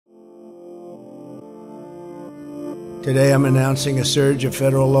Today I'm announcing a surge of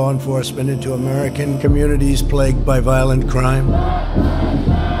federal law enforcement into American communities plagued by violent crime.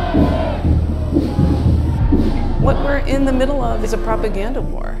 What we're in the middle of is a propaganda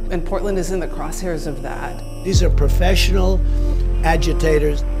war, and Portland is in the crosshairs of that. These are professional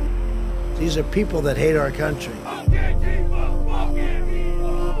agitators. These are people that hate our country.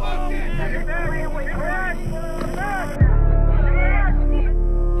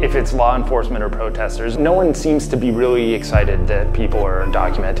 If it's law enforcement or protesters, no one seems to be really excited that people are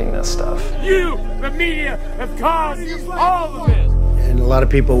documenting this stuff. You, the media, have caused all of this. And a lot of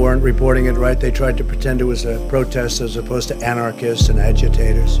people weren't reporting it right. They tried to pretend it was a protest as opposed to anarchists and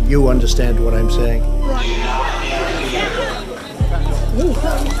agitators. You understand what I'm saying? What is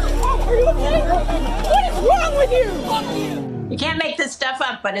wrong with you? You can't make this stuff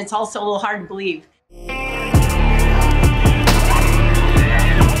up, but it's also a little hard to believe.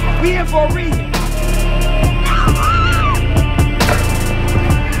 We here for a reason.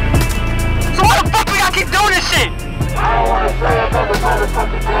 So why the fuck we gotta keep doing this shit? I don't wanna say another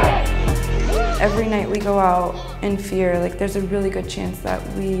motherfucking day. Every night we go out in fear, like there's a really good chance that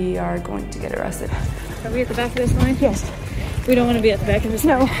we are going to get arrested. Are we at the back of this line? Yes. We don't want to be at the back of this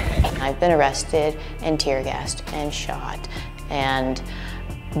line. No. I've been arrested and tear gassed and shot and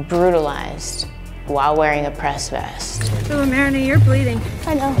brutalized while wearing a press vest. So, Marina, you're bleeding.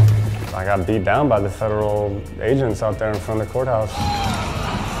 I know. I got beat down by the federal agents out there in front of the courthouse.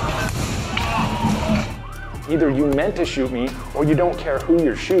 Either you meant to shoot me or you don't care who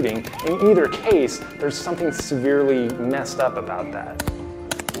you're shooting. In either case, there's something severely messed up about that.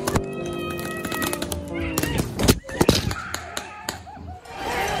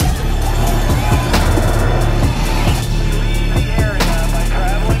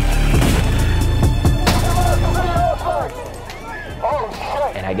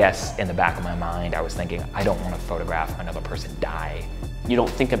 And I guess in the back of my mind, I was thinking, I don't want to photograph another person die. You don't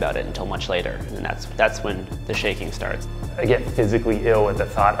think about it until much later, and that's when the shaking starts. I get physically ill at the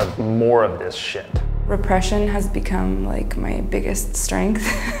thought of more of this shit. Repression has become like my biggest strength.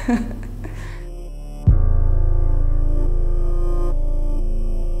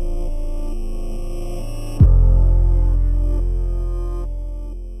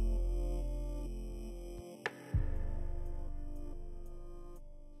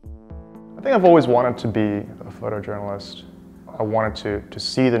 I think I've always wanted to be a photojournalist. I wanted to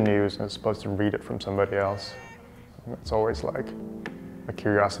see the news as opposed to read it from somebody else. It's always like a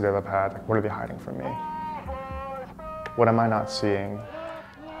curiosity that I've had. Like, what are they hiding from me? What am I not seeing?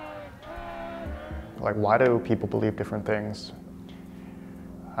 Like, why do people believe different things?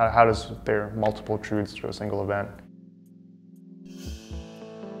 How does there multiple truths to a single event?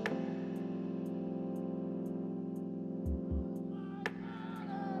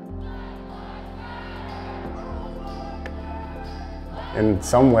 In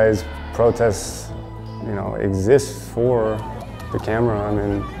some ways, protests, exist for the camera. I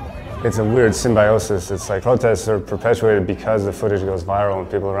mean, it's a weird symbiosis. It's like protests are perpetuated because the footage goes viral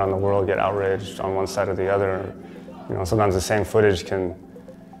and people around the world get outraged on one side or the other. Sometimes the same footage can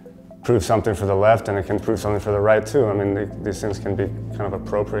prove something for the left and it can prove something for the right too. I mean, these things can be kind of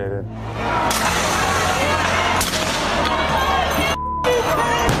appropriated.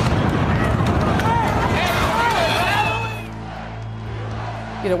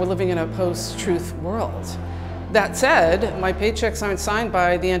 We're living in a post-truth world. That said, my paychecks aren't signed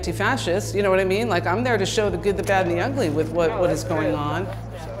by the anti-fascists, you know what I mean? Like, I'm there to show the good, the bad, and the ugly with what is going on.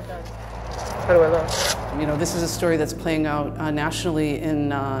 How do I look? This is a story that's playing out nationally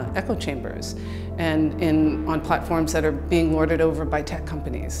in echo chambers and on platforms that are being lorded over by tech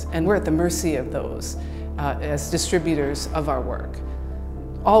companies. And we're at the mercy of those as distributors of our work.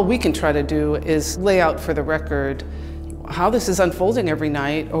 All we can try to do is lay out for the record how this is unfolding every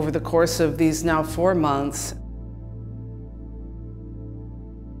night over the course of these now 4 months.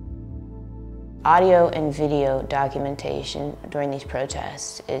 Audio and video documentation during these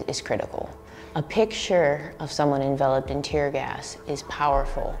protests is critical. A picture of someone enveloped in tear gas is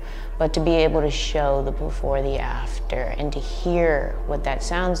powerful, but to be able to show the before, the after, and to hear what that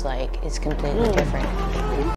sounds like is completely different.